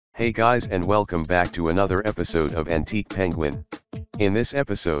Hey guys, and welcome back to another episode of Antique Penguin. In this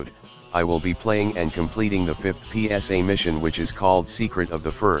episode, I will be playing and completing the 5th PSA mission, which is called Secret of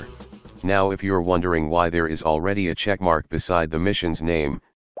the Fur. Now if you're wondering why there is already a checkmark beside the mission's name,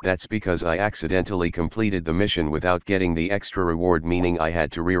 that's because I accidentally completed the mission without getting the extra reward, meaning I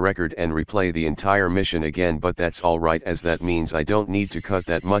had to re-record and replay the entire mission again, but that's alright, as that means I don't need to cut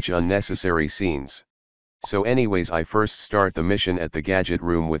that much unnecessary scenes. So anyways, I first start the mission at the Gadget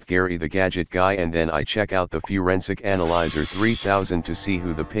room with Gary the Gadget guy, and then I check out the Furensic Analyzer 3000 to see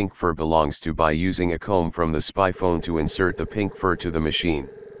who the pink fur belongs to by using a comb from the spy phone to insert the pink fur to the machine.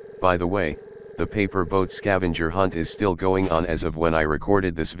 By the way, the paper boat scavenger hunt is still going on as of when I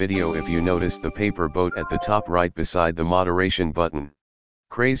recorded this video, if you noticed the paper boat at the top right beside the moderation button.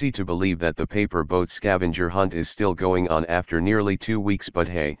 Crazy to believe that the paper boat scavenger hunt is still going on after nearly 2 weeks, but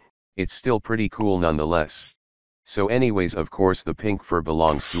hey, it's still pretty cool nonetheless. So anyways, of course the pink fur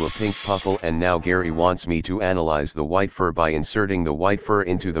belongs to a pink Puffle, and now Gary wants me to analyze the white fur by inserting the white fur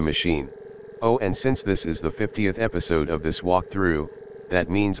into the machine. Oh, and since this is the 50th episode of this walkthrough, that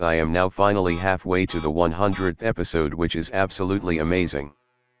means I am now finally halfway to the 100th episode, which is absolutely amazing.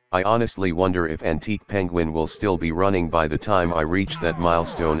 I honestly wonder if Antique Penguin will still be running by the time I reach that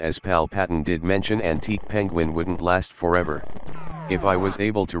milestone, as Pal Patton did mention Antique Penguin wouldn't last forever. If I was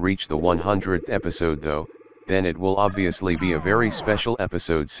able to reach the 100th episode though, then it will obviously be a very special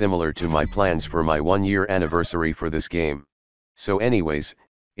episode, similar to my plans for my 1-year anniversary for this game. So anyways,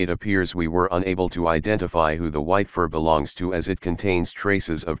 it appears we were unable to identify who the white fur belongs to, as it contains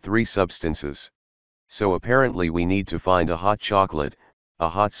traces of 3 substances. So apparently we need to find a hot chocolate, a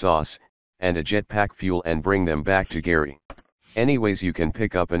hot sauce, and a jetpack fuel and bring them back to Gary. Anyways, you can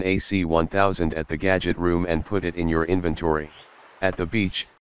pick up an AC-1000 at the Gadget room and put it in your inventory. At the beach,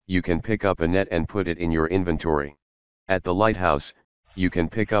 you can pick up a net and put it in your inventory. At the Lighthouse, you can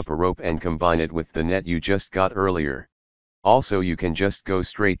pick up a rope and combine it with the net you just got earlier. Also, you can just go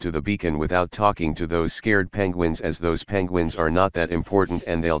straight to the beacon without talking to those scared penguins, as those penguins are not that important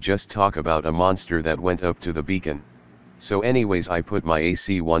and they'll just talk about a monster that went up to the beacon. So anyways, I put my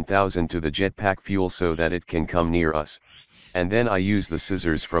AC-1000 to the jetpack fuel so that it can come near us. And then I use the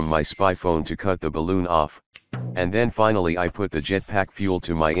scissors from my spy phone to cut the balloon off. And then finally I put the jetpack fuel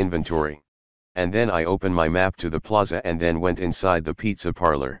to my inventory. And then I open my map to the Plaza and then went inside the pizza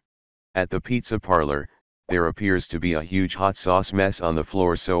parlor. At the pizza parlor, there appears to be a huge hot sauce mess on the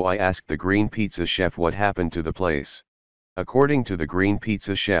floor, so I asked the green pizza chef what happened to the place. According to the green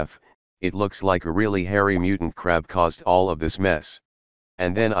pizza chef, it looks like a really hairy mutant crab caused all of this mess.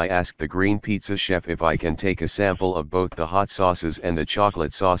 And then I asked the green pizza chef if I can take a sample of both the hot sauces and the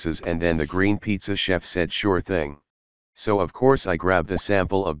chocolate sauces, and then the green pizza chef said sure thing. So of course I grabbed a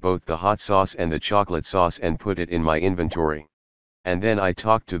sample of both the hot sauce and the chocolate sauce and put it in my inventory. And then I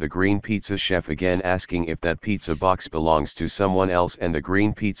talked to the green pizza chef again, asking if that pizza box belongs to someone else, and the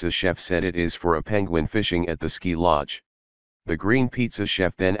green pizza chef said it is for a penguin fishing at the ski lodge. The green pizza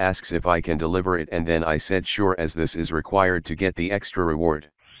chef then asks if I can deliver it, and then I said sure, as this is required to get the extra reward.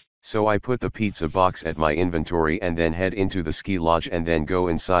 So I put the pizza box at my inventory and then head into the ski lodge and then go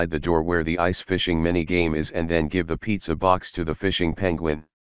inside the door where the ice fishing mini game is, and then give the pizza box to the fishing penguin.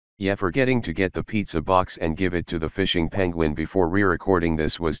 Yeah, forgetting to get the pizza box and give it to the fishing penguin before re-recording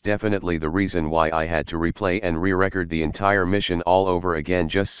this was definitely the reason why I had to replay and re-record the entire mission all over again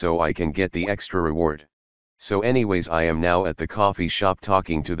just so I can get the extra reward. So anyways, I am now at the coffee shop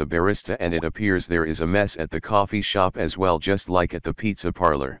talking to the barista, and it appears there is a mess at the coffee shop as well, just like at the pizza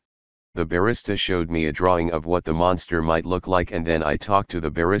parlor. The barista showed me a drawing of what the monster might look like, and then I talked to the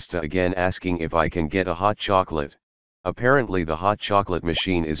barista again asking if I can get a hot chocolate. Apparently the hot chocolate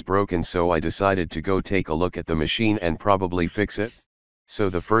machine is broken, so I decided to go take a look at the machine and probably fix it. So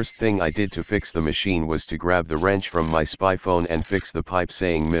the first thing I did to fix the machine was to grab the wrench from my spy phone and fix the pipe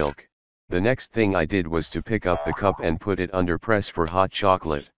saying milk. The next thing I did was to pick up the cup and put it under press for hot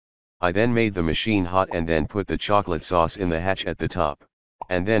chocolate. I then made the machine hot and then put the chocolate sauce in the hatch at the top.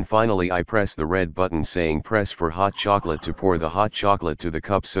 And then finally I press the red button saying press for hot chocolate to pour the hot chocolate to the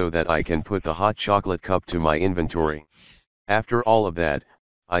cup so that I can put the hot chocolate cup to my inventory. After all of that,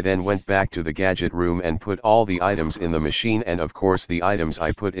 I then went back to the Gadget room and put all the items in the machine, and of course the items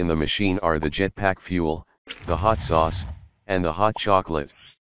I put in the machine are the jetpack fuel, the hot sauce, and the hot chocolate.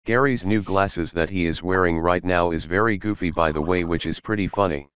 Gary's new glasses that he is wearing right now is very goofy, by the way, which is pretty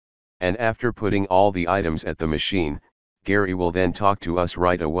funny. And after putting all the items at the machine, Gary will then talk to us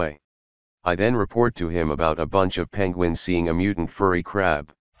right away. I then report to him about a bunch of penguins seeing a mutant furry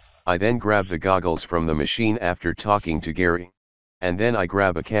crab. I then grab the goggles from the machine after talking to Gary. And then I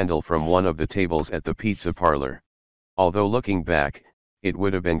grab a candle from one of the tables at the pizza parlor. Although looking back, It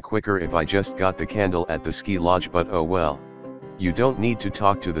would have been quicker if I just got the candle at the ski lodge, but oh well. You don't need to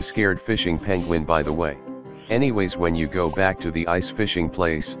talk to the scared fishing penguin, by the way. Anyways, when you go back to the ice fishing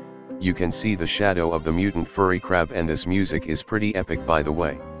place, you can see the shadow of the mutant furry crab, and this music is pretty epic, by the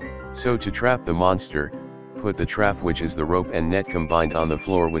way. So to trap the monster, put the trap, which is the rope and net combined, on the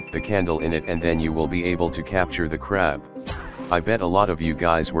floor with the candle in it, and then you will be able to capture the crab. I bet a lot of you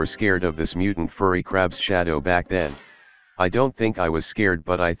guys were scared of this mutant furry crab's shadow back then. I don't think I was scared,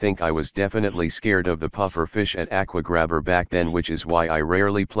 but I think I was definitely scared of the puffer fish at Aqua Grabber back then, which is why I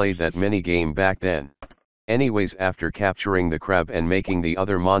rarely played that mini game back then. Anyways, after capturing the crab and making the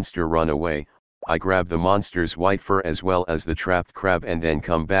other monster run away, I grab the monster's white fur as well as the trapped crab, and then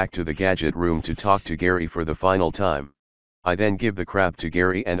come back to the Gadget room to talk to Gary for the final time. I then give the crab to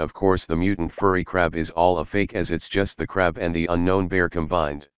Gary, and of course the mutant furry crab is all a fake, as it's just the crab and the unknown bear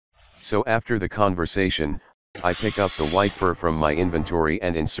combined. So after the conversation, I pick up the white fur from my inventory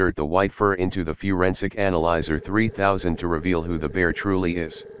and insert the white fur into the Furensic Analyzer 3000 to reveal who the bear truly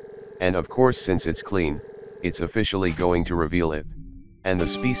is. And of course, since it's clean, it's officially going to reveal it. And the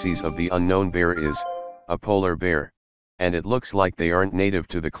species of the unknown bear is a polar bear. And it looks like they aren't native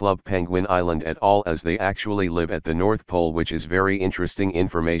to the Club Penguin Island at all, as they actually live at the North Pole, which is very interesting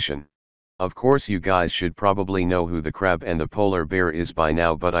information. Of course, you guys should probably know who the crab and the polar bear is by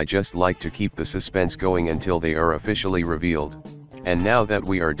now, but I just like to keep the suspense going until they are officially revealed. And now that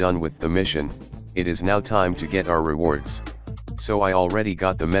we are done with the mission, it is now time to get our rewards. So I already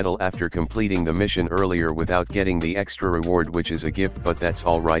got the medal after completing the mission earlier without getting the extra reward, which is a gift, but that's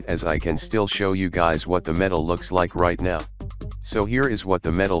alright, as I can still show you guys what the medal looks like right now. So here is what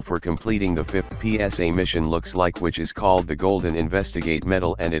the medal for completing the 5th PSA mission looks like, which is called the Golden Investigate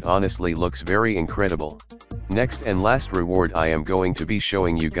medal, and it honestly looks very incredible. Next and last reward I am going to be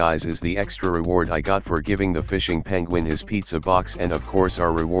showing you guys is the extra reward I got for giving the fishing penguin his pizza box, and of course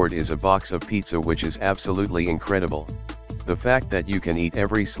our reward is a box of pizza, which is absolutely incredible. The fact that you can eat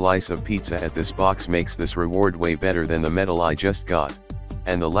every slice of pizza at this box makes this reward way better than the medal I just got.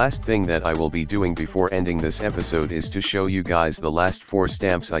 And the last thing that I will be doing before ending this episode is to show you guys the last 4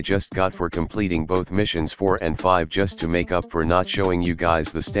 stamps I just got for completing both missions 4 and 5, just to make up for not showing you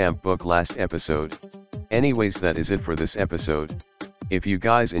guys the stamp book last episode. Anyways, that is it for this episode. If you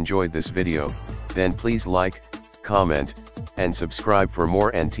guys enjoyed this video, then please like, comment, and subscribe for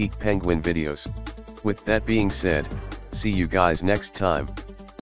more Antique Penguin videos. With that being said, see you guys next time.